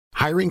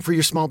Hiring for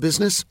your small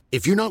business?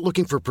 If you're not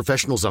looking for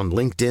professionals on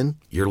LinkedIn,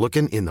 you're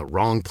looking in the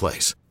wrong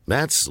place.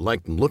 That's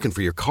like looking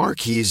for your car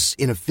keys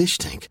in a fish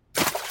tank.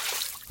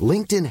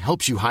 LinkedIn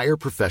helps you hire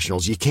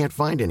professionals you can't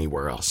find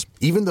anywhere else,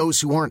 even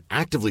those who aren't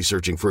actively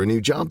searching for a new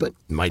job but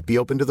might be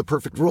open to the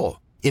perfect role.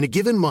 In a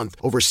given month,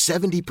 over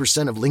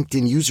 70% of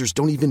LinkedIn users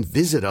don't even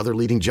visit other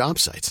leading job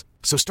sites.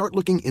 So start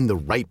looking in the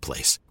right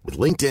place. With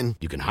LinkedIn,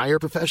 you can hire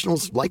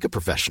professionals like a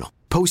professional.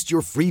 Post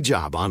your free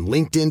job on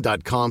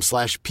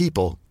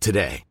linkedin.com/people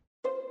today.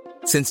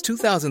 Since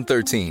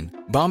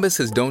 2013, Bombas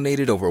has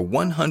donated over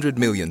 100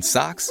 million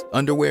socks,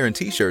 underwear, and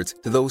T-shirts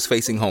to those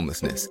facing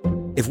homelessness.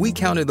 If we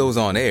counted those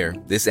on air,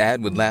 this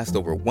ad would last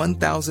over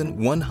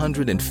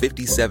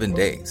 1,157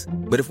 days.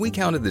 But if we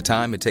counted the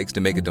time it takes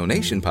to make a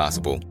donation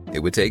possible, it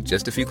would take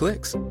just a few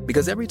clicks.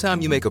 Because every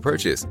time you make a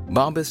purchase,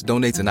 Bombas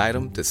donates an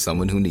item to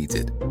someone who needs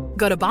it.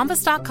 Go to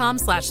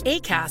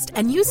bombas.com/ACAST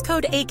and use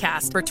code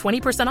ACAST for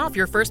 20% off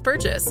your first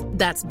purchase.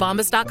 That's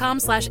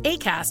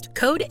bombas.com/ACAST,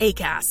 code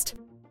ACAST.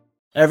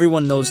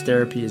 Everyone knows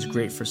therapy is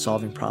great for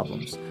solving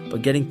problems,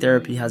 but getting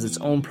therapy has its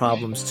own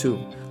problems too,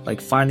 like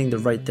finding the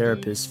right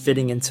therapist,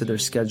 fitting into their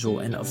schedule,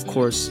 and of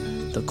course,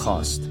 the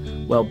cost.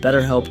 Well,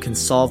 BetterHelp can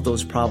solve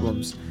those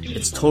problems.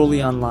 It's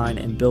totally online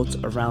and built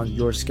around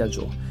your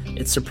schedule.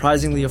 It's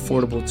surprisingly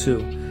affordable too.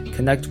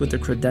 Connect with a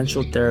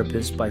credentialed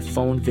therapist by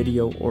phone,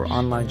 video, or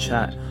online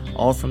chat,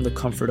 all from the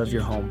comfort of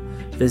your home.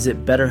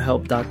 Visit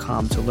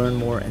BetterHelp.com to learn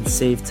more and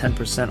save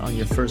 10% on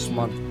your first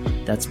month.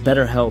 That's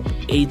BetterHelp,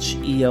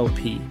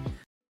 H-E-L-P.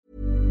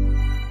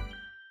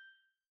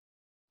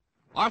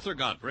 Arthur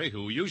Godfrey,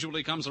 who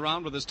usually comes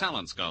around with his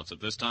talent scouts at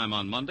this time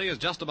on Monday, has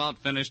just about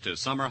finished his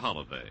summer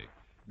holiday.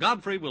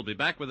 Godfrey will be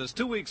back with us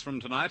 2 weeks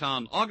from tonight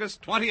on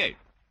August 28th.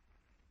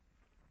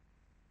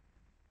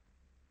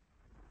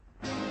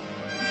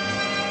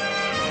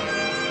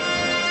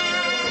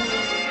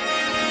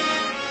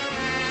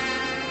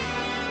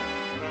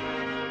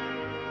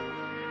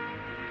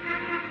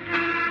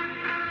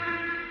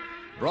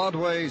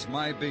 Broadway's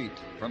my beat,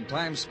 from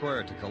Times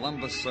Square to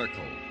Columbus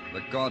Circle,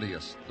 the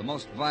gaudiest, the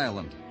most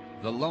violent,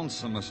 the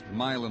lonesomest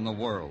mile in the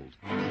world.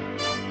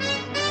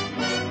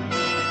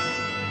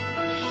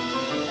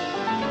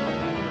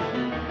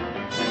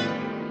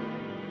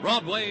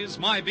 Broadway's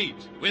My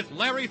Beat, with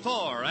Larry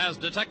Thor as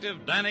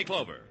Detective Danny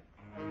Clover.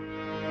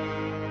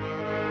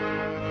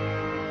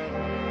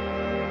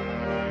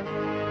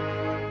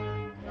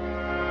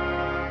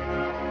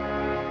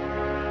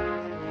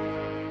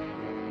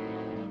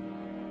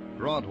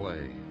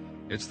 Broadway.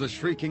 It's the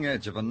shrieking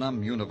edge of a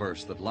numb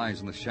universe that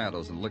lies in the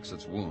shadows and licks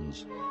its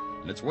wounds.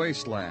 And it's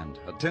wasteland,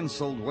 a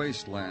tinseled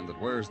wasteland that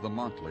wears the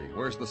motley,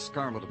 wears the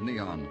scarlet of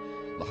neon,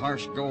 the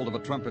harsh gold of a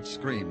trumpet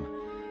scream,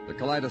 the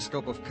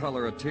kaleidoscope of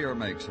color a tear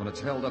makes when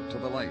it's held up to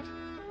the light.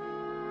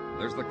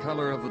 There's the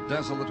color of the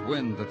desolate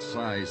wind that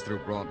sighs through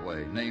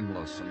Broadway,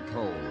 nameless and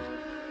cold.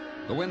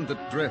 The wind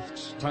that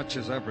drifts,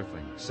 touches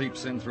everything,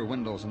 seeps in through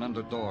windows and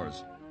under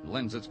doors, and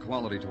lends its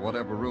quality to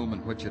whatever room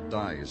in which it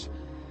dies.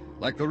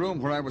 Like the room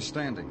where I was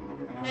standing.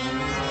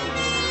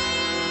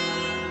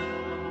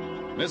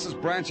 Mrs.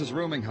 Branch's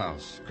rooming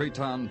house,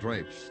 cretonne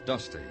drapes,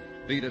 dusty,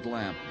 beaded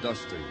lamp,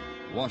 dusty,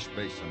 wash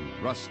basin,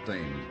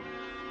 rust-stained,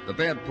 the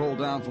bed pulled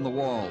down from the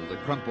wall, the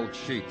crumpled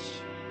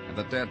sheets, and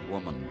the dead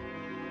woman.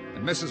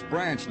 And Mrs.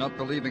 Branch not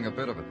believing a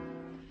bit of it.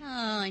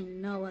 Oh, I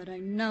know it.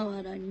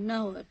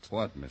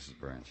 What, Mrs.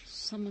 Branch?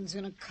 Someone's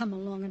going to come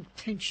along and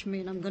pinch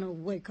me, and I'm going to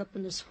wake up,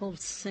 and this whole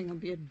thing will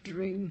be a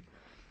dream.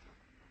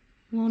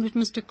 Won't it,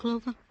 Mr.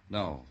 Clover?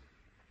 No.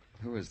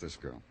 Who is this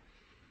girl?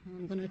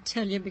 I'm going to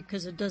tell you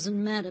because it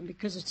doesn't matter,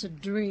 because it's a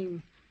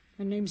dream.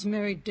 Her name's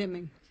Mary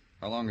Demming.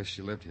 How long has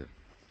she lived here?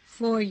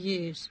 4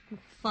 years.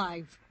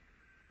 5.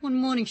 One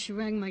morning she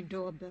rang my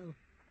doorbell.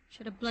 She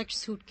had a black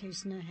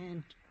suitcase in her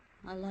hand.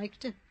 I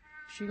liked her.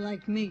 She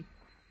liked me.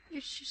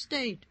 Yes, she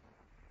stayed.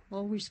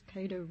 Always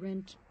paid her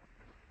rent.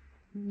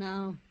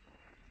 Now...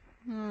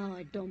 Oh,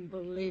 I don't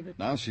believe it.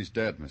 Now she's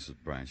dead,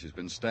 Mrs. Branch. She's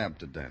been stabbed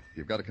to death.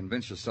 You've got to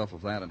convince yourself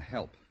of that and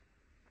help.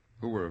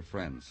 Who were her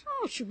friends?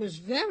 Oh, she was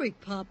very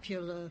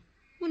popular.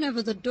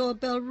 Whenever the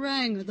doorbell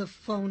rang or the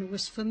phone, it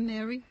was for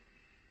Mary.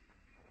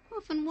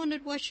 Often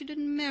wondered why she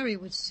didn't marry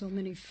with so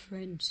many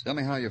friends. Tell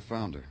me how you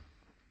found her.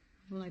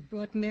 Well, I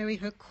brought Mary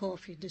her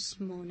coffee this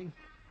morning.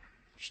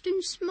 She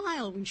didn't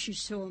smile when she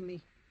saw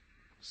me.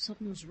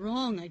 Something was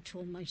wrong, I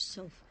told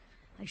myself.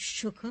 I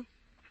shook her,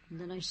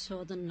 and then I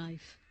saw the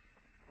knife.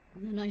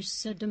 And then I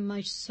said to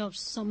myself,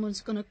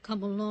 someone's going to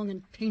come along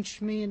and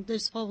pinch me and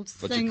this whole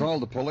thing... But you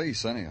called the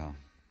police, anyhow.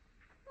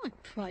 I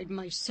pride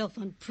myself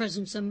on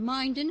presence of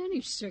mind in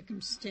any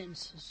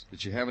circumstances.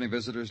 Did she have any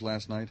visitors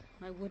last night?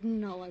 I wouldn't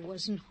know. I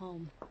wasn't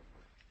home.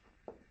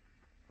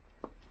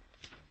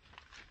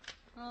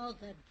 Oh,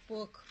 that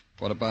book.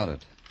 What about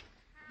it?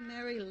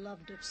 Mary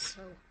loved it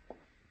so.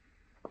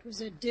 It was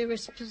her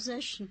dearest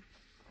possession.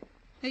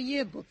 Her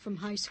yearbook from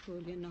high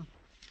school, you know.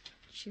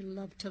 She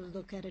loved to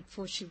look at it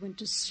before she went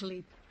to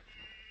sleep.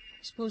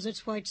 I suppose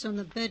that's why it's on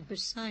the bed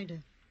beside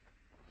her.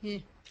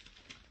 Here,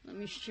 let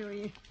me show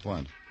you.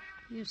 What?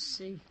 You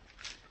see.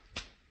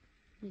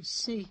 You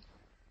see.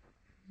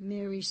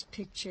 Mary's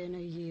picture in a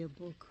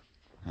yearbook.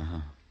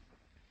 Uh-huh.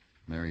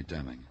 Mary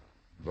Demming,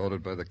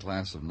 voted by the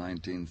class of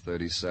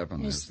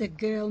 1937 Is the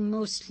girl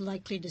most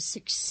likely to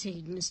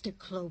succeed, Mr.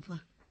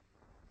 Clover?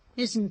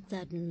 Isn't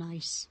that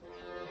nice?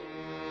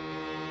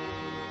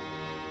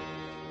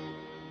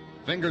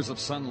 Fingers of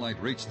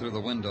sunlight reached through the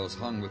windows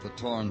hung with the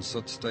torn,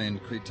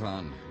 soot-stained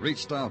cretonne,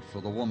 reached out for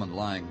the woman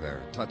lying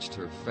there, touched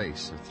her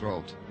face, her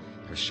throat,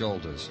 her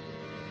shoulders.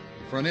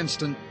 For an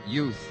instant,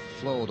 youth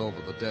flowed over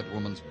the dead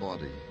woman's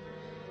body.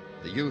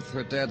 The youth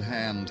her dead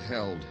hand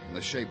held in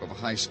the shape of a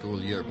high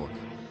school yearbook.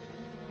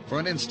 For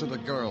an instant, a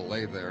girl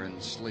lay there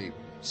in sleep,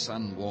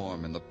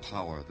 sun-warm in the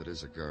power that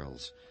is a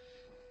girl's.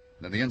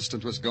 Then the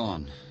instant was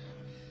gone.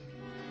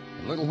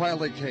 In a little while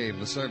they came,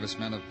 the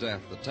servicemen of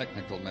death, the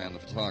technical men, the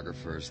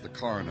photographers, the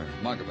coroner,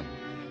 Muggavan.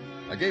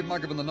 I gave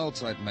Muggavan the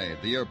notes I'd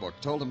made, the yearbook,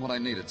 told him what I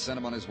needed, sent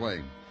him on his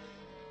way.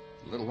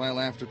 A little while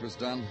after it was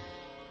done,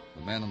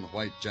 the men in the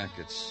white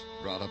jackets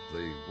brought up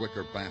the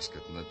wicker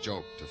basket and the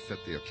joke to fit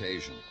the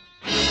occasion.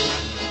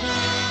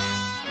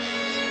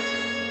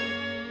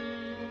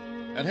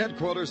 At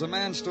headquarters, a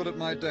man stood at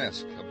my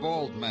desk, a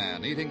bald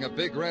man, eating a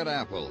big red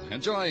apple,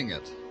 enjoying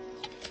it.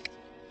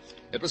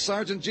 It was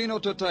Sergeant Gino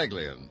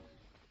Tartaglia.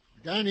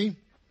 Danny,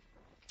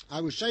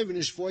 I was saving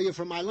this for you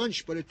for my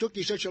lunch, but it took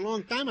you such a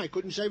long time I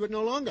couldn't save it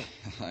no longer.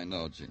 I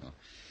know, Gino.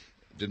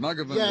 Did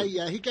Muggavan...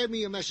 Yeah, he gave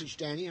me a message,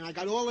 Danny, and I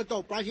got all the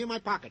dope right here in my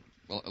pocket.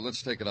 Well,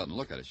 let's take it out and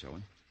look at it, shall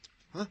we?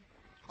 Huh?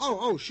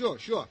 Oh, sure.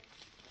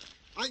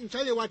 I can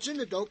tell you what's in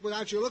the dope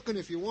without you looking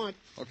if you want.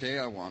 Okay,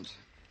 I want.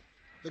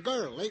 The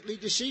girl, lately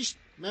deceased,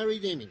 Mary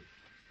Demming.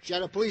 She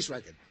had a police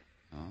record.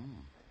 Oh.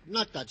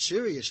 Not that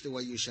serious the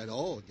way you said,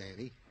 oh,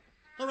 Danny.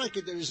 A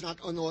record that is not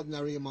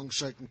unordinary among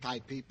certain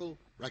type people.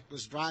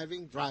 Reckless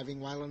driving,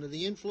 driving while under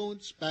the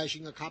influence,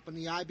 bashing a cop in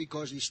the eye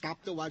because he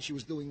stopped her while she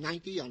was doing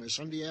 90 on a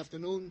Sunday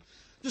afternoon,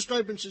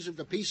 disturbances of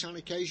the peace on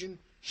occasion,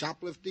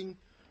 shoplifting,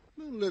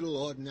 little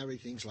ordinary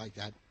things like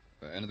that.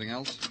 Anything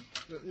else?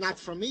 Not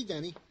from me,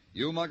 Danny.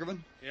 You, Muggavan?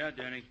 Yeah,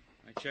 Danny.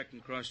 I checked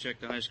and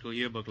cross-checked the high school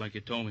yearbook like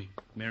you told me.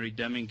 Mary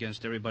Demming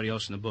against everybody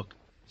else in the book.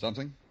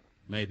 Something?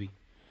 Maybe.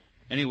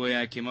 Anyway,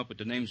 I came up with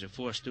the names of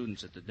 4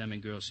 students that the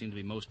Demming girls seemed to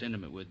be most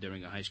intimate with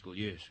during her high school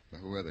years.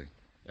 Who were they?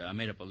 I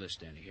made up a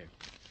list, Danny, here.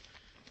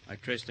 I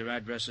traced their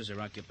addresses, their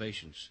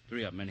occupations.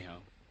 3 of them, anyhow.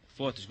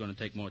 4th is going to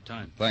take more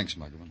time. Thanks,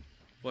 Muggavan.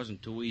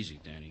 Wasn't too easy,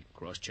 Danny.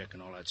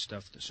 Cross-checking all that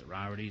stuff. The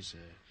sororities,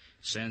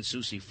 Sans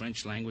Souci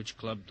French Language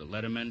Club, the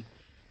Lettermen,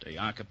 the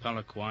a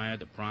cappella choir,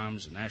 the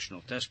proms, the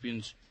National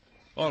Thespians.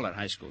 All that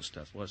high school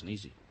stuff wasn't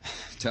easy.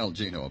 Tell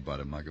Gino about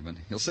it, Muggavan.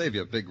 He'll save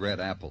you a big red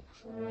apple.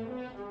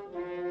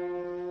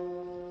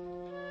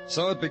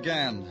 So it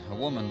began, a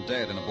woman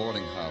dead in a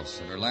boarding house,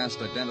 and her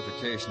last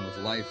identification with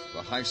life,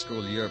 a high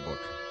school yearbook.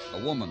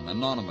 A woman,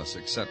 anonymous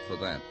except for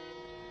that.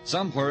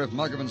 Somewhere, if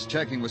Muggavan's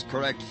checking was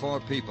correct, 4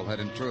 people had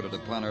intruded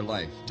upon her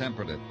life,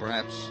 tempered it,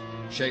 perhaps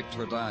shaped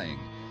her dying.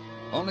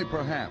 Only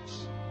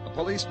perhaps. A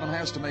policeman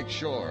has to make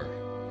sure.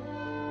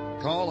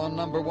 Call on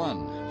number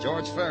 1,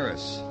 George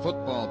Ferris,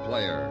 football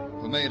player,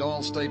 who made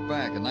All-State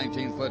back in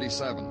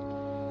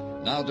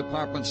 1937. Now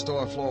department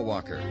store floor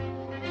walker.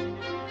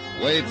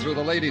 Wade through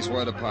the ladies'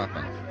 wear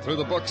department, through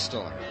the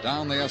bookstore,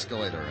 down the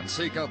escalator, and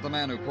seek out the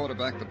man who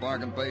quarterbacked the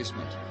bargain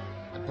basement.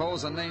 And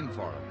pose a name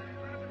for him.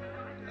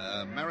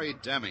 Mary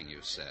Demming, you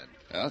said.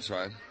 Yeah, that's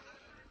right.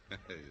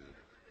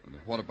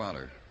 What about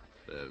her?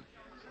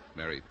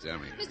 Mary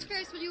Demming. Mr.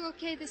 Ferris, will you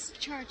okay this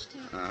charge, too?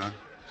 Uh-huh.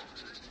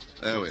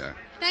 There we are.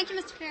 Thank you,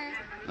 Mr. Ferris.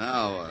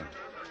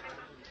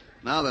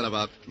 Now then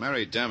about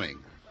Mary Demming.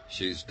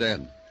 She's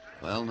dead.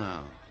 Well,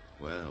 now.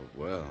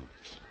 Well.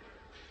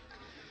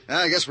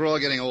 I guess we're all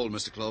getting old,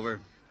 Mr. Clover.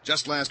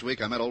 Just last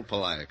week I met old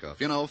Polyakov.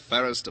 You know,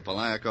 Ferris to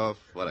Polyakov.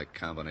 What a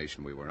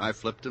combination we were. I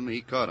flipped him,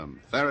 he caught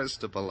him. Ferris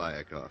to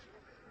Polyakov.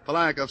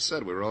 Polyakov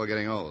said we were all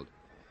getting old.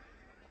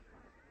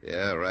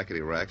 Yeah,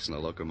 rackety racks and a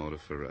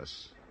locomotive for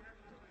us.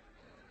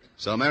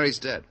 So Mary's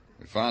dead.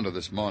 We found her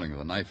this morning with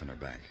a knife in her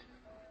back.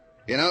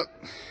 You know,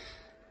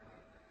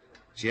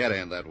 she had to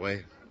end that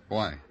way.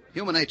 Why?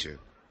 Human nature.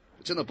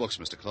 It's in the books,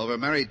 Mr. Clover.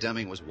 Mary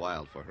Demming was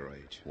wild for her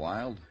age.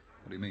 Wild?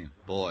 What do you mean?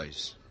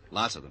 Boys.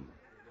 Lots of them.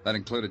 That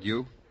included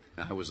you?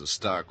 I was a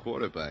star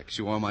quarterback.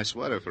 She wore my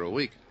sweater for a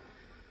week.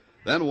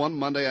 Then one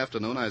Monday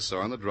afternoon I saw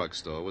her in the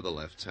drugstore with a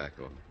left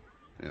tackle.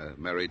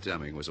 Mary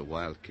Demming was a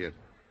wild kid.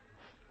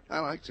 I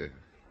liked her.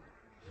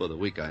 For the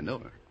week I know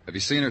her. Have you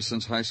seen her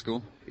since high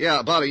school? Yeah,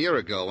 about a year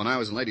ago when I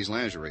was in ladies'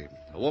 lingerie.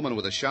 A woman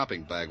with a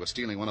shopping bag was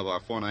stealing one of our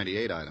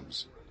 498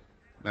 items.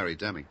 Mary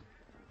Demming.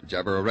 Did you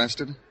have her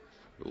arrested?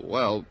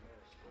 Well?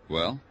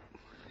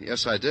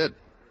 Yes, I did.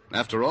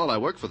 After all, I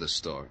work for this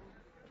store.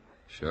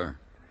 Sure.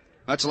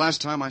 That's the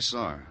last time I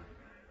saw her.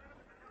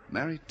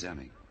 Mary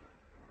Demming.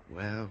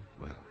 Well.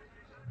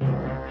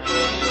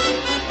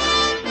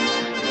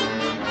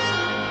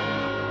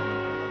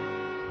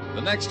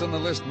 The next on the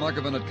list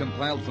Muggavan had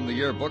compiled from the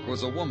yearbook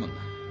was a woman.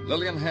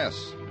 Lillian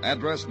Hess.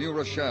 Address New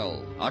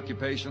Rochelle.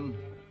 Occupation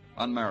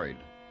unmarried.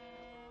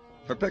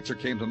 Her picture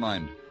came to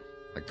mind.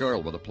 A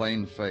girl with a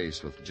plain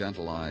face, with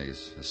gentle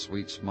eyes, a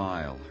sweet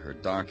smile, her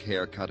dark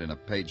hair cut in a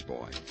page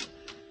boy.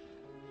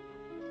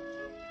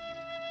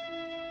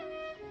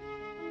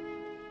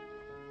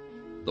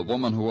 The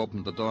woman who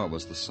opened the door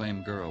was the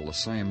same girl, the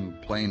same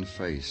plain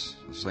face,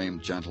 the same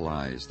gentle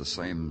eyes, the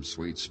same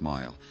sweet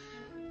smile,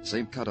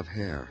 same cut of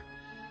hair.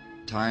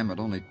 Time had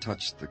only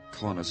touched the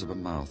corners of her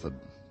mouth, had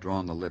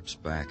drawn the lips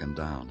back and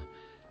down,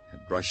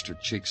 had brushed her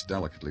cheeks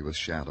delicately with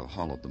shadow,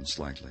 hollowed them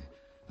slightly.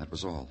 That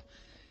was all.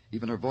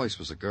 Even her voice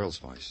was a girl's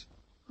voice.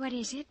 What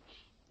is it?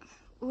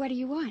 What do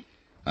you want?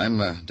 I'm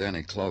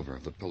Danny Clover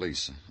of the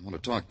police. I want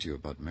to talk to you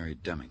about Mary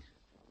Demming.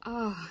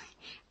 Oh,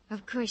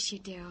 of course you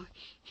do.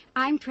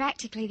 I'm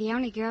practically the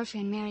only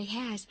girlfriend Mary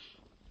has.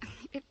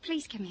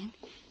 Please come in.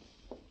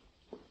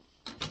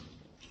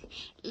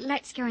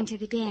 Let's go into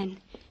the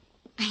den.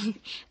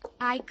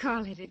 I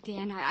call it a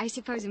den. I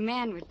suppose a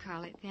man would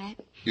call it that.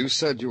 You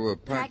said you were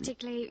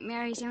practically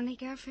Mary's only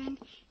girlfriend?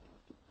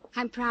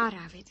 I'm proud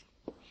of it.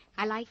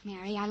 I like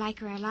Mary. I like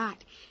her a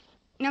lot.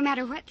 No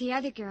matter what the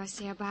other girls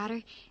say about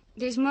her,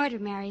 there's more to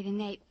Mary than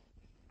they...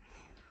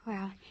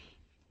 Well,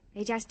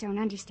 they just don't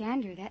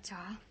understand her, that's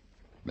all.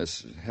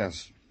 Miss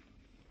Hess,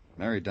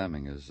 Mary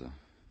Demming is...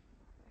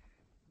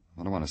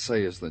 What I want to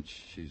say is that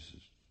she's...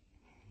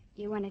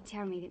 You want to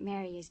tell me that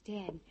Mary is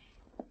dead.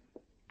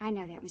 I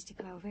know that, Mr.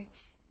 Clover.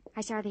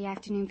 I saw the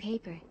afternoon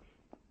paper.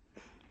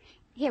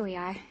 Here we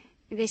are.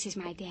 This is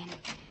my den.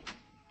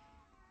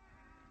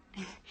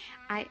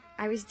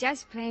 I was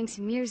just playing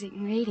some music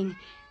and reading.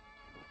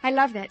 I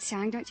love that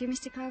song, don't you,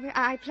 Mr. Clover?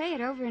 I play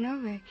it over and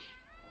over.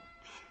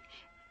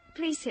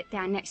 Please sit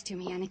down next to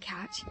me on the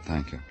couch.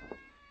 Thank you.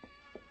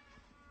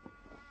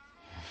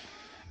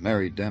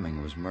 Mary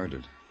Demming was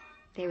murdered.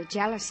 They were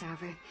jealous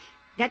of her.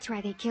 That's why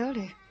they killed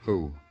her.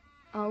 Who?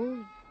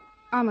 Oh,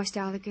 almost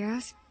all the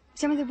girls.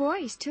 Some of the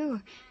boys,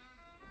 too.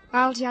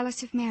 All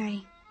jealous of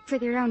Mary, for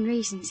their own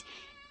reasons.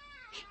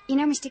 You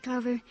know, Mr.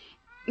 Clover,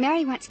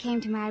 Mary once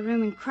came to my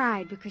room and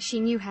cried because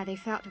she knew how they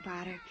felt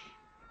about her.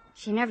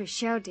 She never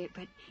showed it,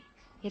 but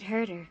it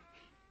hurt her.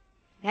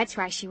 That's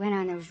why she went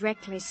on those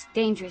reckless,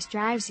 dangerous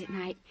drives at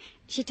night.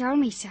 She told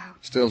me so.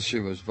 Still,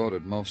 she was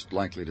voted most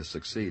likely to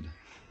succeed.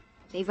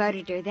 They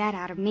voted her that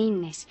out of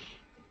meanness.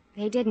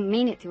 They didn't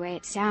mean it the way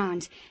it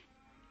sounds.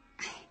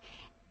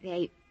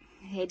 They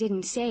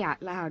didn't say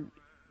out loud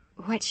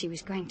what she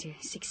was going to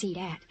succeed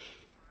at.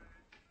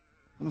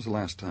 When was the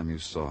last time you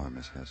saw her,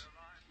 Miss Hess?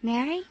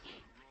 Mary?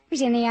 It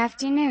was in the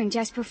afternoon,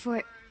 just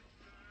before...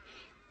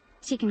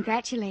 She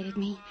congratulated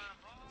me.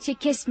 She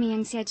kissed me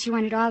and said she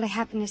wanted all the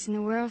happiness in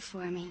the world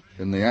for me.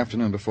 In the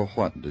afternoon before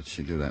what did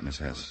she do that, Miss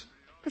Hess?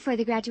 Before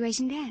the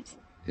graduation dance.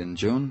 In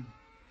June?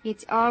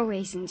 It's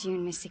always in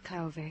June, Mr.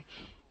 Clover.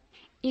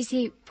 You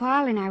see,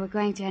 Paul and I were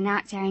going to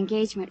announce our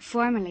engagement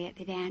formally at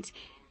the dance,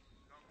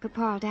 but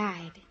Paul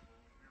died.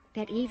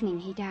 That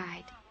evening he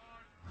died.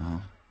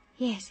 Oh?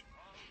 Yes.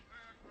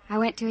 I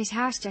went to his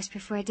house just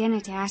before dinner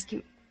to ask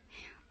him...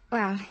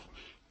 Well,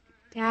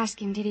 to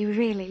ask him did he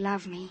really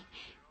love me.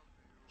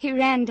 He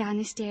ran down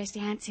the stairs to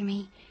answer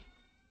me,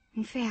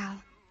 and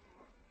fell,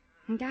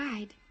 and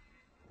died,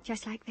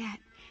 just like that,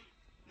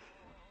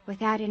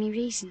 without any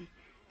reason.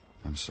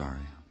 I'm sorry.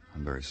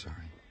 I'm very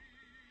sorry.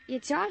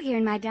 It's all here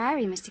in my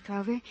diary, Mr.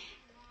 Clover.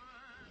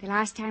 The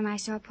last time I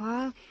saw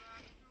Paul,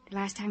 the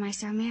last time I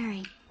saw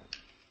Mary.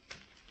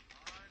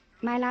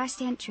 My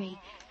last entry,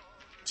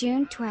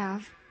 June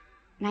 12,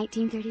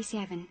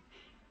 1937.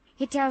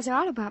 It tells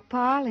all about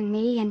Paul and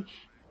me and...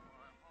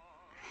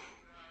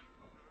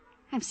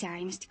 I'm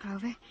sorry, Mr.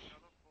 Clover.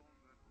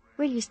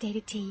 Will you stay to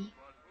tea,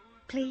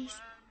 please?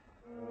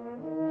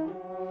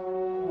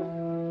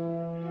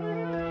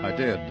 I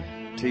did.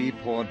 Tea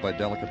poured by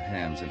delicate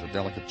hands into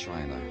delicate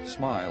china.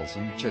 Smiles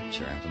and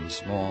chit-chat and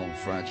small,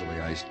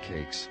 fragilely iced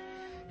cakes.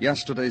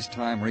 Yesterday's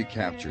time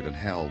recaptured and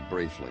held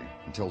briefly,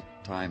 until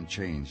time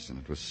changed and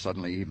it was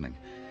suddenly evening.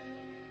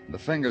 The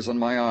fingers on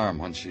my arm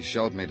when she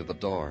showed me to the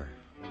door.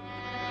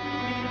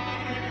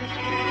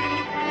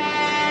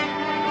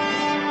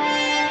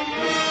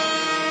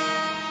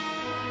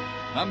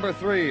 Number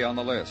 3 on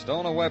the list,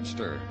 Ona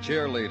Webster,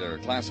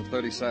 cheerleader, class of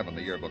 37,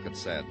 the yearbook had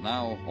said.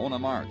 Now, Ona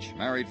March,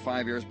 married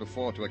 5 years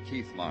before to a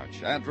Keith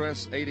March.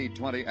 Address,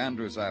 8020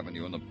 Andrews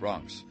Avenue in the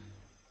Bronx.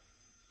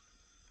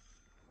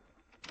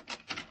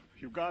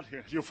 You got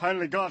here. You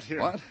finally got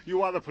here. What?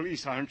 You are the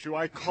police, aren't you?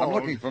 I called. I'm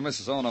looking for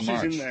Mrs. Ona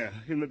March. She's in there,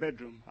 in the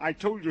bedroom. I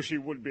told you she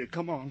would be.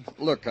 Come on.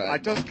 Look, I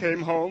just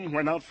came home,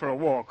 went out for a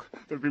walk.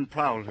 There have been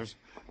prowlers.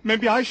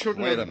 Maybe I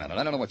shouldn't Wait a minute.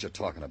 I don't know what you're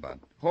talking about.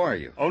 Who are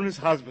you? Ona's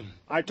husband.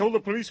 I told the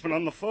policeman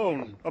on the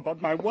phone about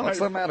my wife. What's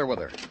the matter with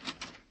her?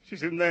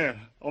 She's in there,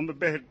 on the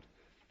bed.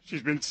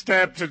 She's been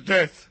stabbed to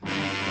death.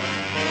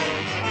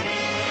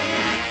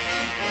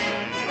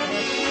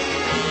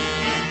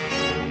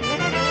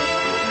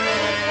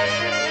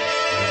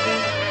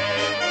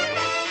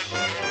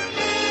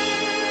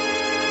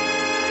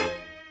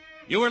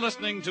 You are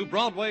listening to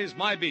Broadway's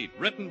My Beat,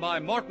 written by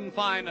Morton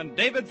Fine and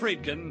David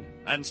Friedkin,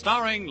 and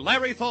starring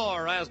Larry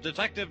Thor as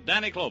Detective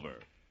Danny Clover.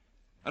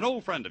 An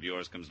old friend of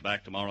yours comes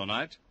back tomorrow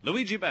night,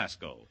 Luigi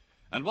Basco.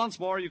 And once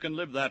more, you can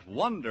live that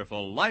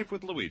wonderful Life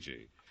with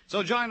Luigi.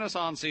 So join us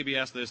on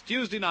CBS this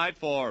Tuesday night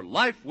for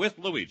Life with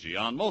Luigi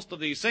on most of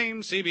these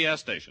same CBS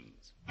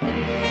stations.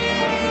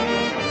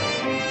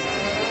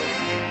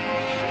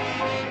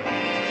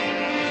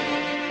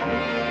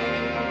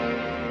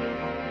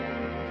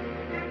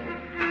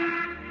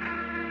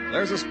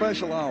 There's a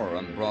special hour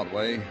on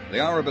Broadway,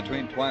 the hour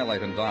between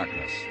twilight and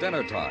darkness,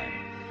 dinner time.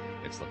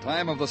 It's the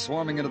time of the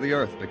swarming into the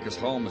earth because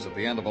home is at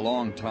the end of a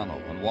long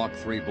tunnel and walk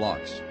 3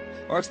 blocks.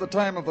 Or it's the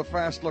time of the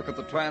fast look at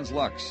the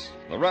Translux,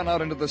 the run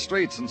out into the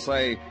streets and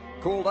say,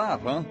 cooled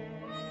off, huh?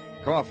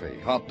 Coffee,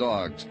 hot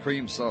dogs,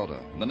 cream soda,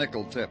 and the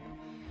nickel tip.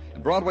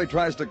 And Broadway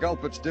tries to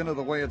gulp its dinner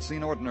the way it's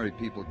seen ordinary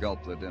people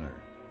gulp their dinner.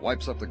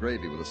 Wipes up the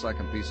gravy with a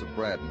second piece of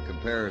bread and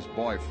compares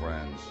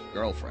boyfriends,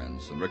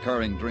 girlfriends, and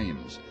recurring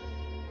dreams.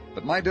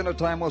 But my dinner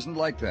time wasn't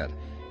like that,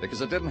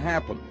 because it didn't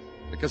happen,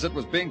 because it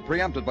was being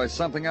preempted by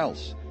something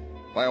else,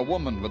 by a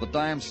woman with a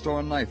dime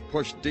store knife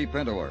pushed deep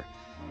into her,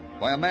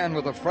 by a man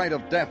with the fright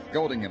of death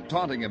goading him,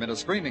 taunting him into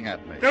screaming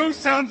at me. Do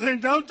something.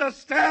 Don't just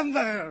stand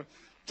there.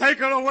 Take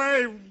her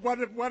away,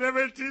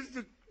 whatever it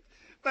is.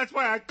 That's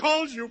why I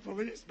called you,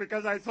 police,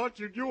 because I thought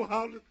you knew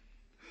how to...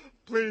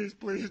 Please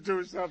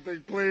do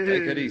something, please.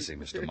 Take it easy,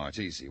 Mr. March,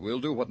 easy. We'll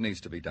do what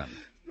needs to be done.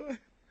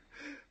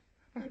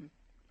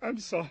 I'm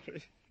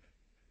sorry.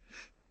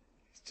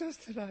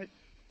 Just that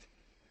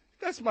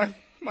that's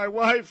my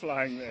wife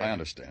lying there. I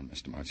understand,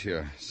 Mr. March.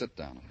 Here, sit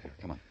down. Here,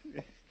 come on.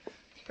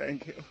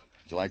 Thank you.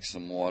 Would you like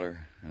some water?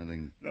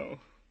 Anything? No,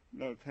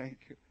 thank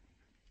you.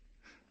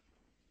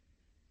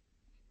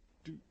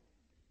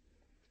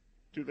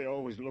 Do they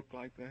always look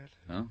like that?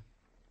 Huh?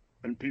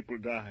 When people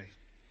die,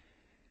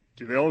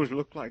 do they always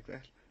look like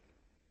that?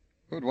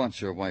 Who'd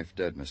want your wife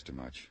dead, Mr.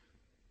 March?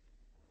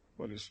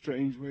 What a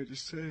strange way to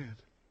say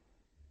it.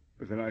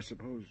 But then I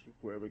suppose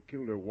whoever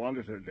killed her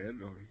wanted her dead,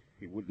 or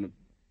he wouldn't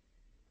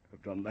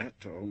have done that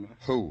to Ona.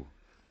 Who?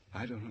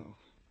 I don't know.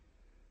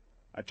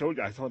 I told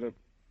you I thought a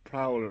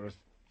prowler or a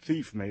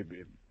thief,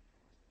 maybe.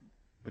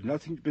 But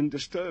nothing's been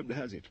disturbed,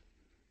 has it?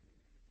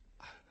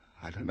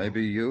 I don't know.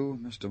 Maybe you,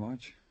 Mr.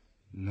 March?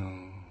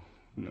 No.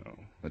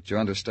 But you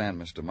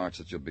understand, Mr. March,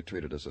 that you'll be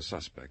treated as a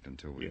suspect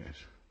until we... Yes,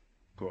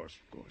 of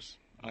course.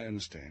 I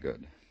understand.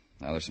 Good.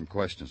 Now, there's some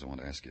questions I want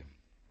to ask you.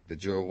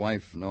 Did your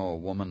wife know a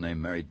woman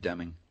named Mary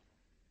Demming?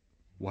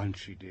 Once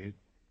she did.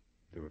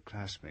 They were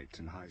classmates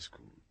in high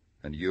school.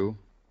 And you?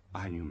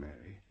 I knew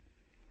Mary.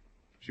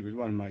 She was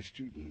one of my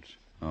students.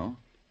 Oh?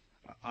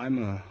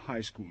 I'm a high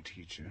school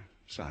teacher,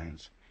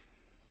 science.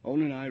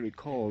 Ona and I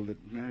recall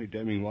that Mary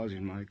Demming was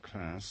in my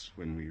class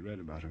when we read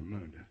about her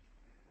murder.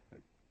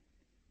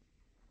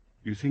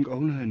 You think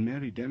Ona and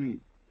Mary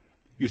Demming...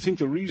 You think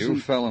the reason... You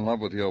fell in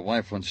love with your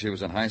wife when she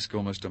was in high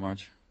school, Mr.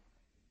 March?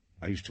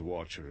 I used to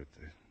watch her at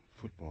the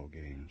football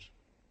games.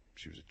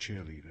 She was a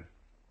cheerleader.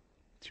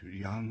 She was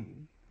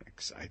young,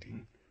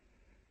 exciting.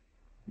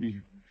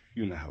 You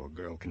know how a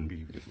girl can be.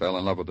 You fell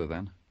in love with her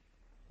then?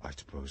 I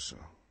suppose so.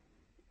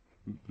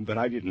 But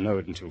I didn't know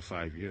it until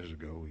 5 years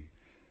ago. We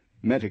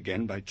met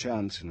again by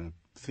chance in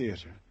a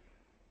theater.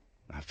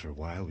 After a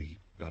while, we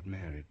got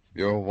married.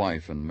 Your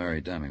wife and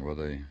Mary Demming, were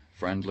they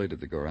friendly? Did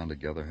they go around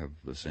together, have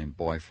the same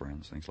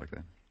boyfriends, things like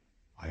that?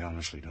 I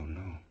honestly don't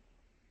know.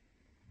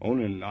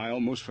 Ona and I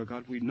almost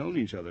forgot we'd known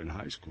each other in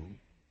high school.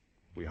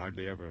 We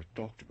hardly ever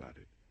talked about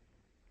it.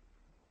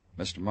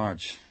 Mr.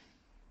 March,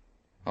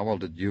 how well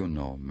did you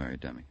know Mary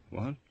Demming?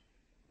 What?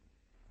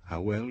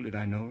 How well did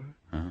I know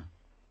her? Uh-huh.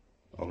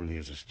 Only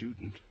as a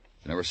student.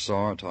 You never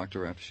saw her or talked to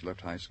her after she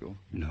left high school?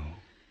 No.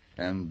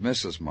 And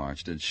Mrs.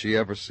 March, did she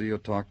ever see or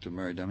talk to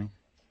Mary Demming?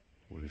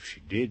 Well, if she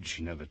did,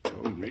 she never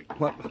told me.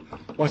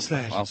 What's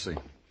that? I'll see.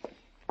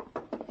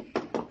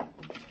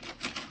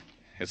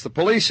 It's the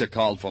police you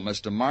called for,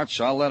 Mr.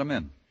 March. I'll let them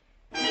in.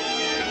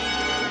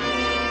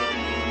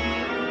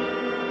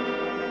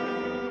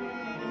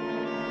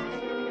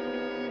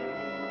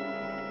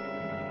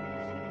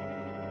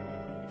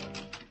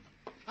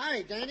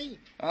 Hi, Danny.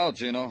 Oh,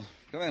 Gino.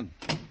 Come in.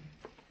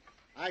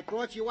 I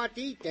brought you what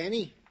to eat,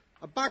 Danny.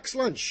 A box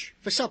lunch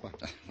for supper.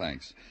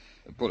 Thanks.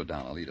 Put it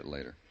down. I'll eat it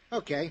later.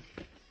 Okay.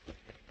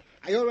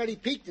 I already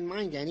peeked in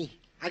mine, Danny.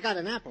 I got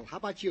an apple. How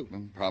about you?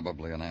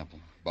 Probably an apple.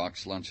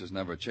 Box lunches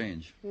never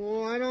change.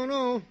 Oh, I don't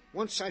know.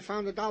 Once I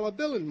found a $1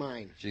 bill in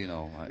mine.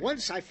 Gino,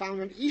 Once I found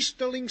an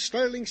Easterling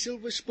sterling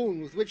silver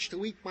spoon with which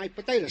to eat my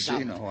potato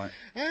salad. Gino,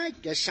 I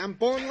guess I'm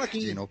born lucky.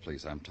 Gino,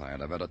 please, I'm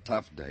tired. I've had a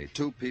tough day.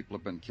 2 people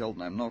have been killed,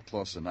 and I'm no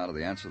closer now to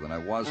the answer than I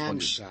was when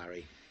I'm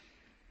sorry.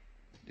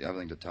 Do you have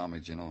anything to tell me,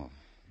 Gino,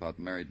 about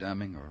Mary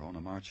Demming or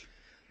Ona March?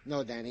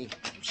 No, Danny.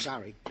 I'm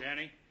sorry.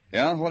 Danny?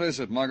 Yeah? What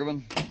is it,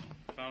 Muggavan?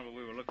 Found what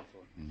we were looking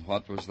for. And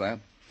what was that?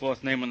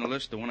 4th name on the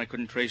list, the one I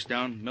couldn't trace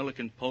down,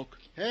 Milliken Polk.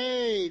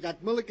 Hey,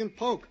 that Milliken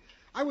Polk.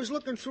 I was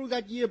looking through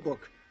that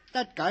yearbook.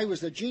 That guy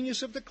was the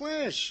genius of the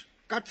class.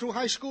 Got through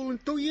high school in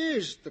 2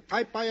 years, the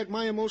type I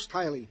admire most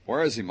highly.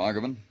 Where is he,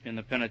 Muggavan? In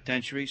the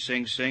penitentiary,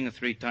 Sing Sing, a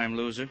 3-time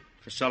loser,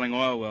 for selling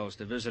oil wells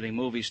to visiting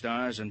movie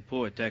stars and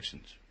poor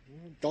Texans.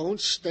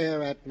 Don't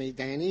stare at me,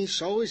 Danny.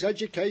 So his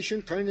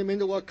education turned him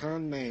into a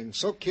con man.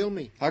 So kill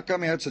me. How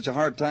come you had such a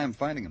hard time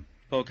finding him?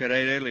 Polk had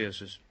 8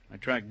 aliases. I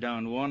tracked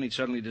down one, he'd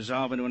suddenly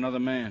dissolve into another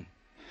man.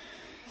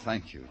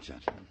 Thank you,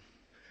 gentlemen.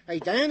 Hey,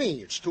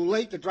 Danny, it's too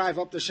late to drive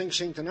up to Sing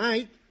Sing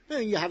tonight.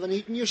 You haven't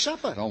eaten your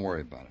supper. Don't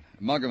worry about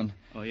it. Muggavan.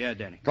 Oh, yeah,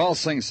 Danny. Call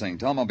Sing Sing.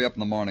 Tell him I'll be up in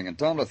the morning, and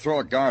tell him to throw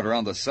a guard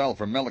around the cell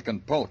for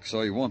Milliken Polk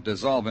so he won't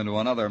dissolve into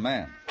another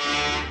man.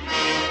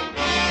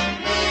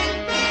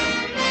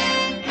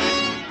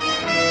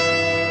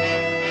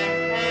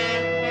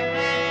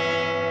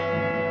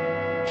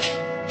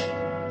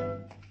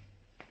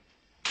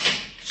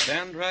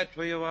 Stand right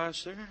where you are,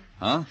 sir.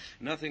 Huh?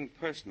 Nothing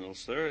personal,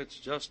 sir. It's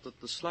just that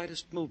the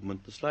slightest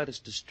movement, the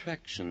slightest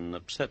distraction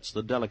upsets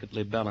the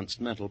delicately balanced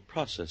mental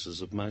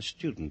processes of my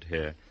student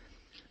here.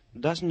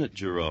 Doesn't it,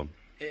 Jerome?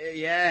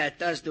 Yeah, it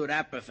does do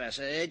that,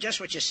 Professor. Just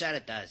what you said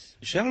it does.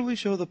 Shall we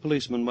show the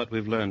policeman what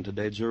we've learned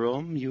today,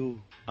 Jerome?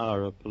 You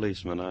are a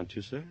policeman, aren't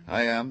you, sir?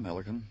 I am,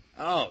 Milliken.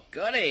 Oh,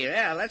 goody.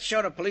 Yeah, let's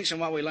show the policeman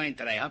what we learned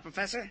today, huh,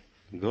 Professor?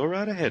 Go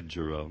right ahead,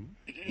 Jerome.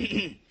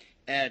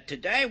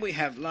 Today we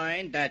have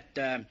learned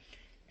that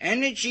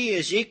energy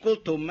is equal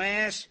to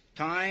mass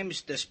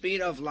times the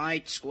speed of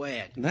light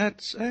squared.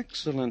 That's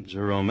excellent,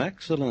 Jerome.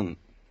 Excellent.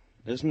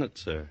 Isn't it,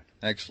 sir?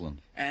 Excellent.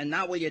 And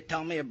now will you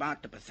tell me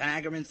about the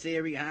Pythagorean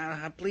theory?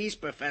 Please,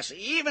 Professor.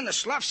 Even the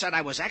slough said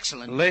I was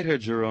excellent. Later,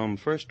 Jerome.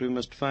 First we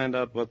must find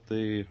out what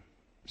the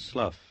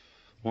slough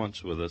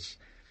wants with us.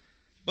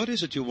 What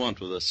is it you want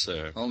with us,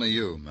 sir? Only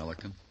you,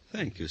 Milliken.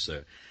 Thank you,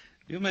 sir.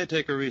 You may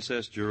take a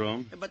recess,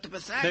 Jerome. But the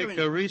Pythagorean... Take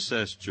a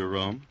recess,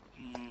 Jerome.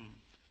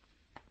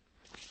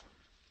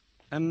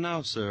 And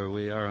now, sir,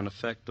 we are in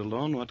effect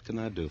alone. What can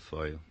I do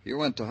for you? You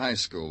went to high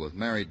school with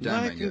Mary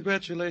Demming. My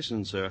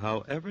congratulations, sir.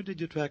 However did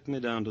you track me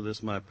down to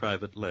this, my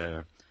private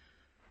lair?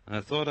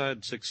 I thought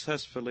I'd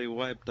successfully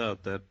wiped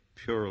out that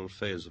puerile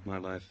phase of my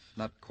life.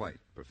 Not quite,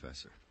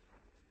 Professor.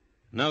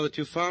 Now that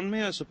you've found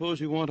me, I suppose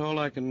you want all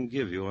I can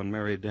give you on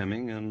Mary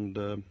Demming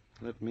and,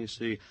 let me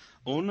see,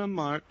 Ona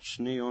March,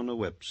 Neona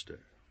Webster.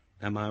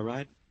 Am I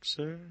right,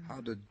 sir?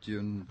 How did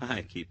you...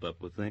 I keep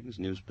up with things,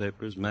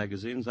 newspapers,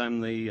 magazines. I'm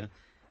the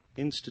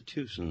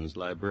institution's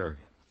librarian.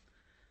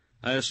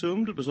 I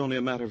assumed it was only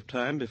a matter of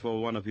time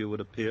before one of you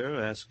would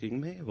appear asking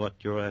me what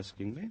you're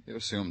asking me. You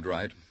assumed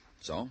right.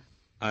 So?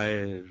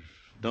 I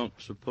don't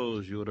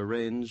suppose you would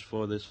arrange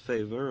for this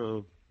favor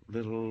a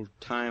little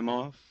time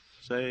off,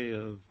 say,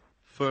 a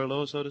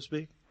furlough, so to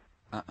speak?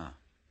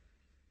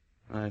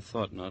 I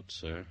thought not,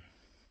 sir.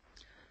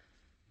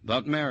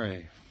 About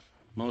Mary.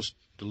 Most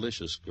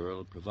delicious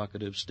girl,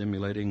 provocative,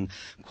 stimulating,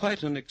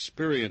 quite an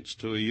experience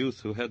to a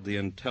youth who had the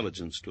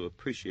intelligence to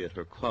appreciate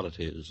her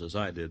qualities as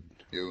I did.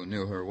 You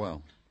knew her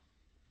well.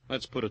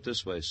 Let's put it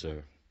this way,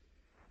 sir.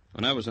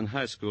 When I was in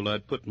high school,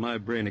 I'd put my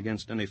brain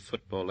against any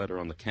football letter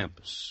on the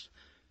campus.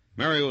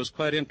 Mary was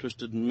quite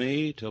interested in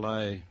me till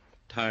I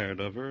tired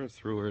of her,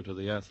 threw her to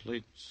the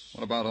athletes.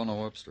 What about Ona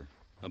Webster?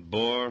 A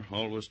bore,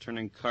 always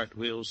turning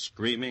cartwheels,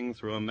 screaming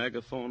through a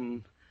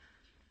megaphone.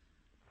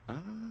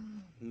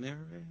 Mary.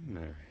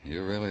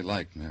 You really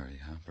liked Mary,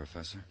 huh,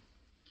 Professor?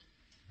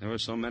 There were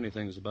so many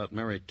things about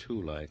Mary, too,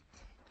 like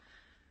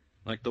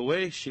the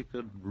way she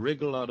could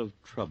wriggle out of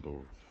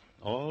trouble.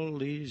 All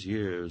these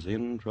years,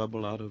 in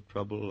trouble, out of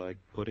trouble, like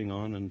putting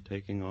on and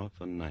taking off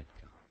a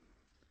nightgown.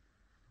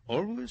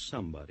 Always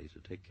somebody to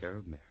take care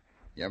of Mary.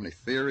 You have any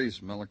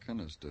theories,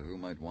 Milliken, as to who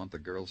might want the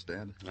girls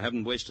dead? I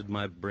haven't wasted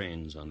my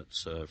brains on it,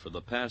 sir. For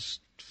the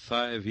past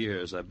 5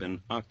 years, I've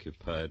been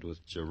occupied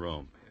with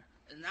Jerome.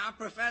 Now,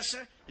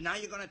 Professor, now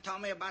you're going to tell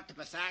me about the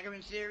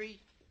Pythagorean theory?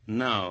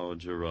 Now,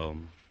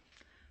 Jerome.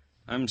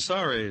 I'm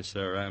sorry,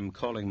 sir. I'm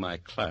calling my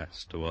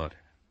class to order.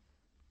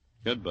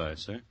 Goodbye,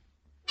 sir.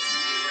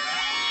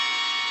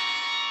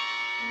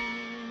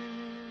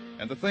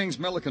 And the things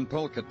Milliken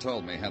Polk had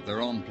told me had their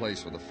own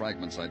place with the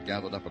fragments I'd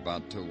gathered up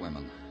about 2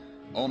 women.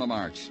 Ona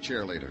March,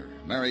 cheerleader.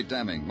 Mary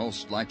Demming,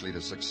 most likely to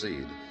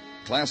succeed.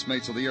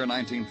 Classmates of the year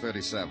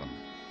 1937.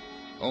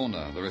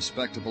 Ona, the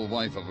respectable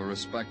wife of a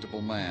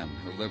respectable man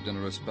who lived in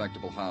a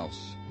respectable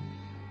house.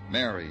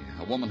 Mary,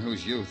 a woman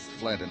whose youth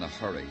fled in a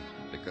hurry,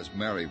 because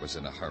Mary was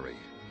in a hurry.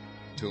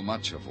 Too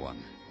much of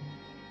one.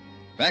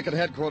 Back at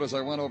headquarters,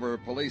 I went over her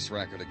police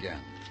record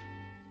again.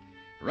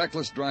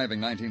 Reckless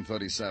driving,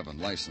 1937,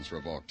 license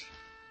revoked.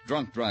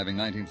 Drunk driving,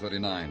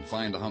 1939,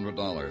 fined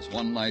 $100.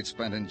 1 night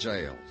spent in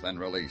jail, then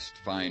released,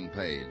 fine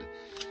paid.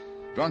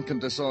 Drunk and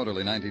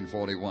disorderly,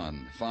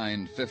 1941,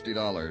 fined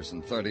 $50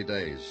 in 30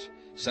 days.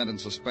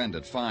 Sentence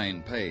suspended,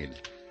 fine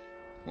paid.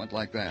 Went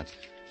like that.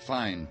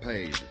 Fine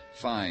paid,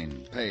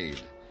 fine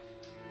paid.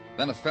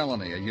 Then a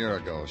felony a year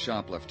ago,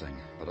 shoplifting.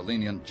 But a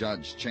lenient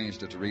judge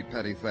changed it to read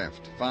petty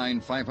theft.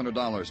 Fine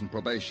 $500 in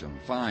probation,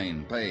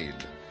 fine paid.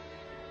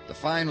 The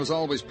fine was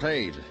always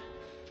paid.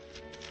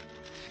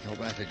 Go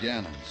back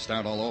again and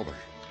start all over.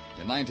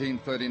 In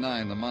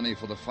 1939, the money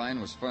for the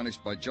fine was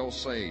furnished by Joe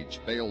Sage,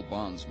 bail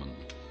bondsman.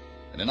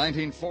 And in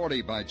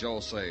 1940 by Joe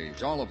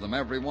Sage, all of them,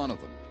 every one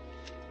of them.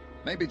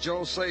 Maybe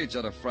Joe Sage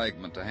had a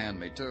fragment to hand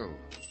me, too.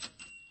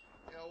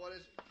 Yeah, what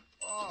is...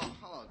 Oh,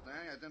 hello,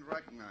 Danny. I didn't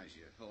recognize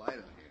you. The light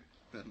in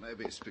here.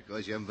 Maybe it's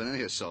because you haven't been in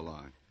here so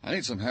long. I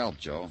need some help,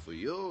 Joe. For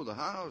you, the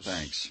house.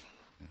 Thanks.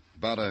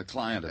 About a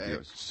client of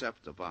yours.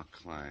 Except about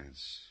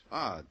clients.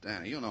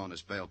 Danny, you know in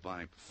this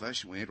bail-bonding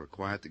profession we ain't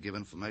required to give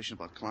information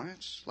about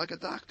clients. Like a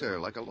doctor,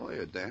 like a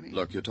lawyer, Danny.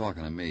 Look, you're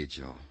talking to me,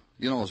 Joe.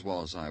 You know as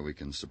well as I we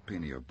can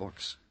subpoena your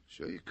books.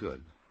 Sure you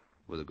could.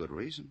 With a good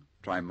reason.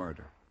 Try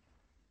murder.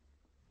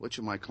 Which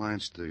of my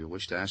clients do you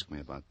wish to ask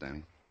me about,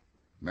 Danny?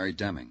 Mary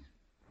Demming.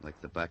 Like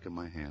the back of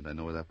my hand. I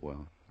know her that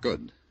well.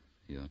 Good.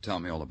 You tell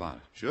me all about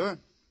it. Sure.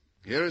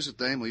 Here is a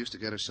dame who used to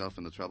get herself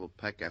into trouble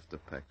peck after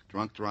peck.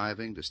 Drunk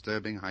driving,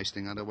 disturbing,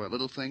 heisting underwear.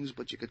 Little things,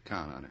 but you could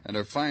count on her. And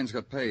her fines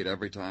got paid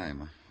every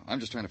time. I'm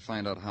just trying to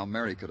find out how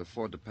Mary could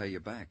afford to pay you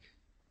back.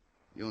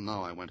 You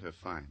know I went her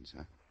fines,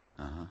 huh?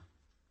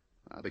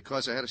 Uh-huh.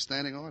 Because I had a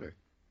standing order.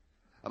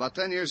 About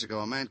 10 years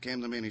ago, a man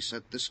came to me and he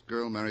said, this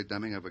girl, Mary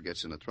Demming, ever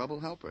gets into trouble,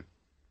 help her.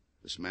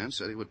 This man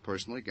said he would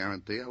personally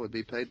guarantee I would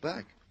be paid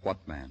back.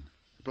 What man?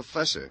 A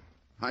professor.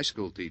 High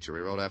school teacher.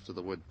 He wrote after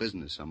the word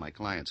business on my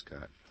client's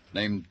card.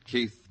 Named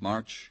Keith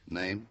March?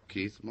 Named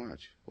Keith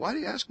March. Why do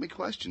you ask me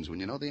questions when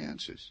you know the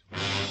answers?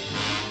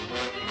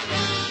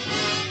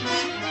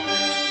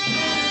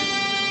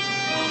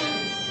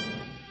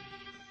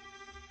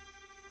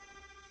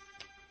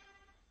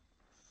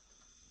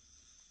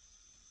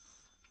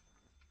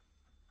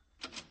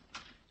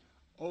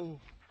 Oh,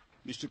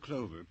 Mr.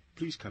 Clover,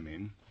 please come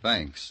in.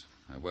 Thanks.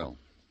 I will.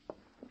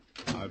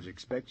 I was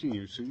expecting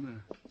you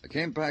sooner. I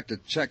came back to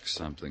check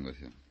something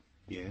with you.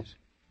 Yes?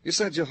 You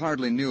said you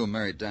hardly knew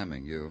Mary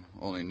Demming. You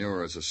only knew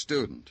her as a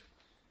student.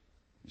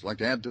 Would you like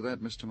to add to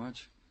that, Mr.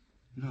 March?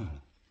 No.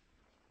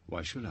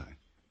 Why should I?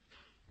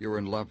 You were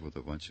in love with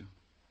her, weren't you?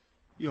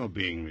 You're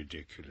being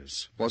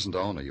ridiculous. It wasn't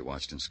Ona you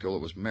watched in school.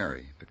 It was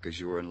Mary,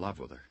 because you were in love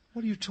with her.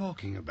 What are you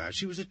talking about?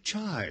 She was a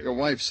child. Your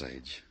wife's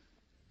age.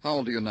 How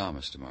old are you now,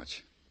 Mr.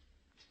 March?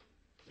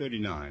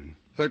 39.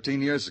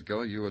 13 years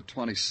ago, you were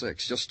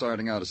 26, just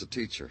starting out as a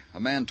teacher. A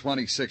man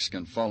 26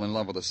 can fall in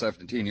love with a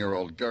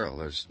 17-year-old girl.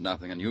 There's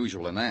nothing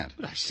unusual in that.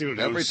 But I still don't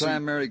Every see...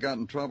 time Mary got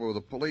in trouble with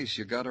the police,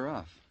 you got her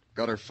off.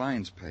 Got her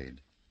fines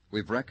paid.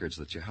 We've records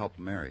that you helped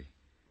Mary.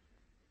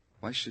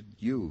 Why should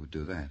you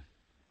do that?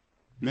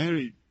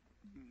 Mary's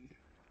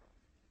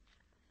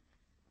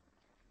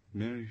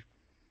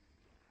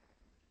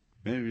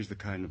the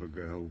kind of a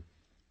girl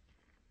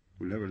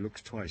who never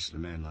looks twice at a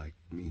man like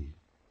me.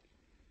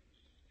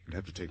 You'd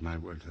have to take my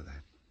word for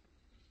that.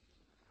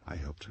 I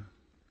helped her.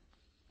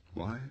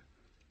 Why?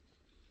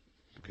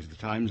 Because the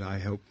times I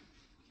helped,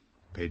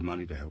 paid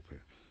money to help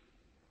her,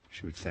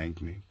 she would thank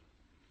me,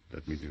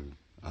 let me do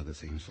other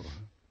things for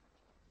her.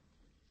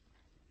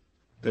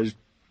 There's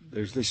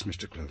this,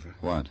 Mr. Clover.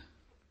 What?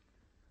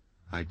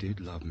 I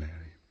did love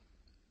Mary.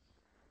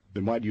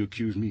 Then why do you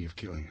accuse me of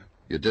killing her?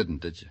 You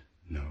didn't, did you?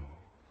 No.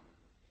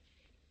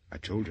 I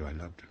told you I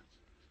loved her.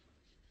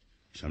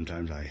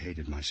 Sometimes I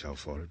hated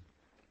myself for it,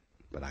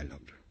 but I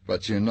loved her.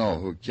 But you know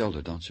who killed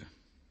her, don't you?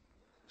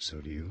 So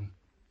do you.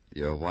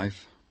 Your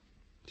wife?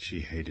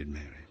 She hated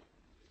Mary.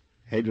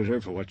 Hated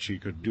her for what she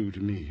could do to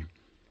me.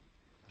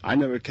 I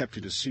never kept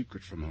it a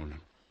secret from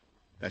Ona.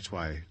 That's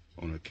why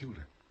Ona killed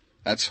her.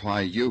 That's why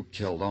you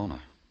killed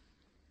Ona.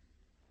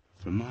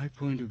 From my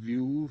point of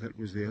view, that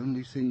was the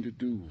only thing to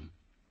do.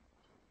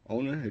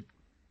 Ona had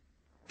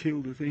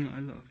killed the thing I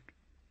loved.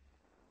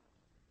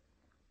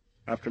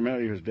 After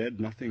Mary was dead,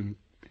 nothing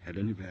had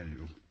any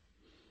value.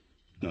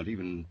 Not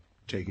even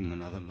taking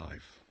another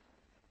life.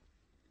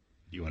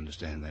 You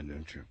understand that,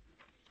 don't you?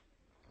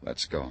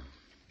 Let's go.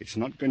 It's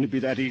not going to be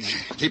that easy.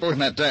 Keep away from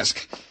that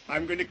desk.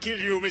 I'm going to kill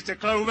you, Mr.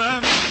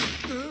 Clover.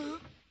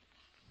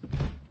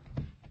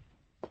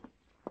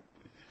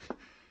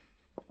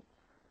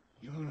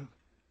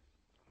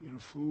 You're a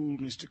fool,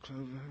 Mr.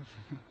 Clover.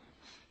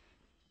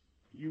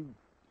 You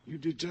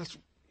did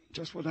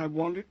just what I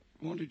wanted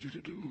you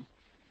to do.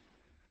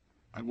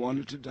 I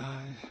wanted to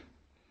die.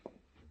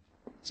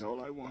 That's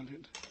all I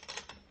wanted.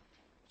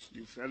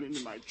 You fell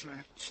into my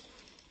trap.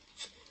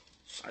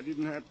 I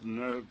didn't have the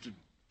nerve to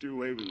do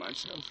away with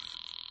myself.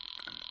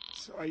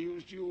 So I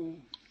used you.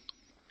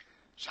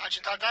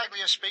 Sergeant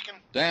Tartaglia speaking.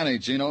 Danny,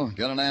 Gino,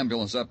 get an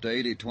ambulance up to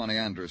 8020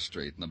 Andrews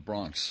Street in the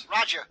Bronx.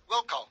 Roger.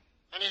 Wilco.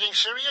 Anything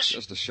serious?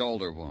 Just a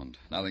shoulder wound.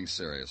 Nothing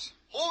serious.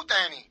 Who,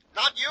 Danny?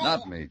 Not you?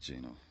 Not me,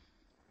 Gino.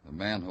 The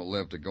man who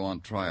lived to go on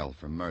trial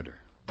for murder.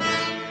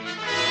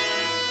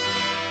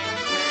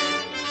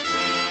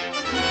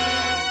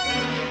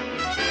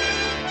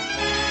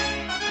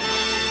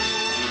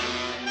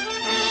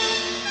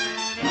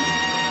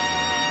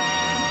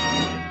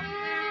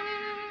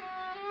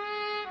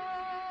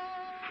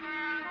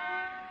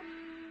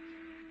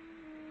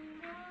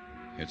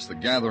 It's the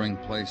gathering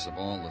place of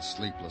all the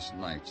sleepless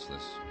nights,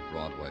 this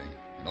Broadway,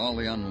 and all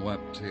the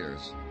unwept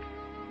tears.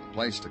 A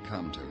place to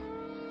come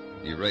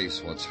to.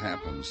 Erase what's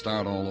happened,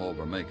 start all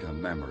over, make a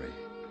memory.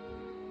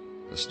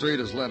 The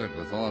street is littered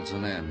with odds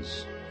and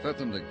ends. Fit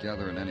them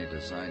together in any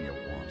design you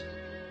want.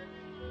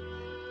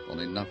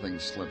 Only nothing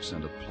slips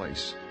into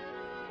place.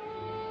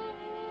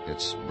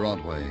 It's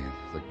Broadway,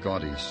 the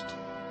gaudiest,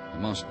 the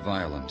most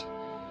violent.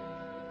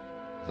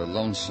 The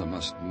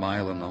lonesomest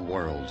mile in the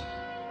world.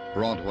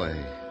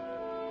 Broadway.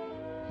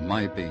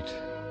 My beat.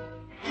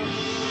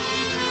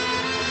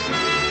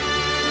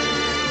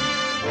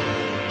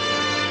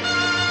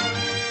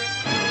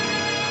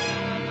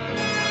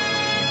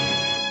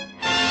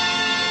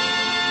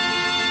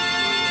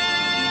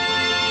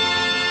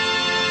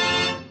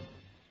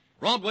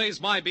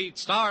 Broadway's My Beat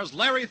stars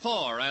Larry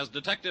Thor as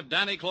Detective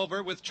Danny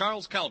Clover with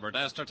Charles Calvert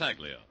as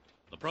Tartaglia.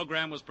 The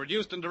program was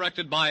produced and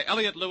directed by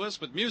Elliott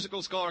Lewis with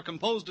musical score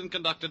composed and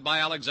conducted by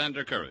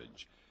Alexander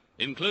Courage.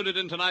 Included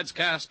in tonight's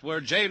cast were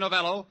Jay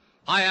Novello,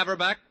 Hy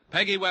Averback,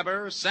 Peggy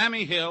Weber,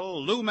 Sammy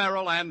Hill, Lou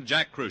Merrill, and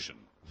Jack Crucian.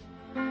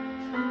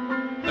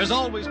 There's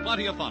always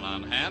plenty of fun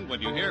on hand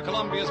when you hear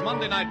Columbia's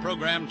Monday night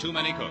program, Too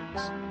Many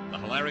Cooks. The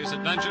hilarious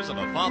adventures of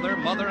a father,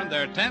 mother, and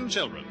their 10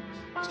 children.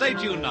 Stay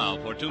tuned now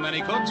for Too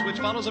Many Cooks, which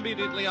follows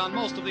immediately on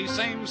most of these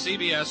same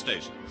CBS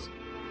stations.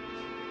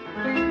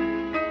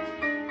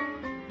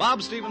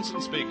 Bob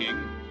Stevenson speaking.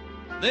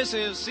 This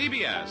is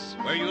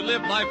CBS, where you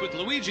live life with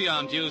Luigi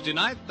on Tuesday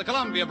night, the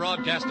Columbia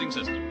Broadcasting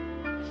System.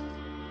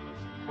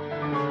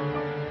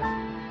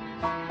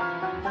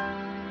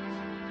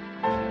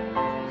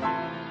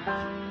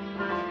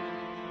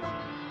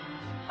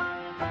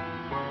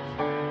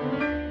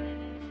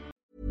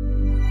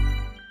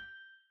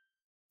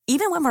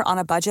 Even when we're on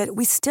a budget,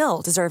 we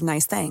still deserve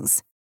nice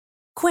things.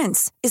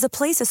 Quince is a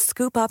place to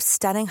scoop up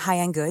stunning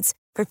high-end goods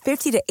for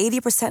 50 to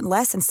 80%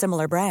 less than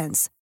similar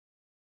brands.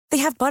 They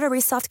have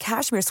buttery soft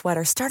cashmere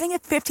sweaters starting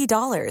at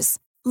 $50,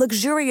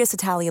 luxurious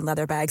Italian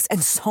leather bags,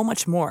 and so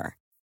much more.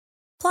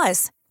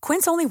 Plus,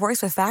 Quince only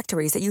works with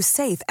factories that use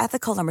safe,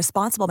 ethical, and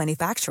responsible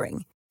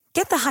manufacturing.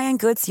 Get the high-end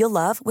goods you'll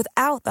love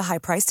without the high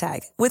price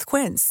tag with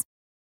Quince.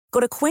 Go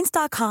to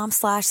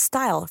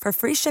quince.com/style for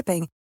free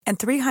shipping and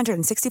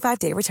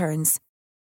 365-day returns.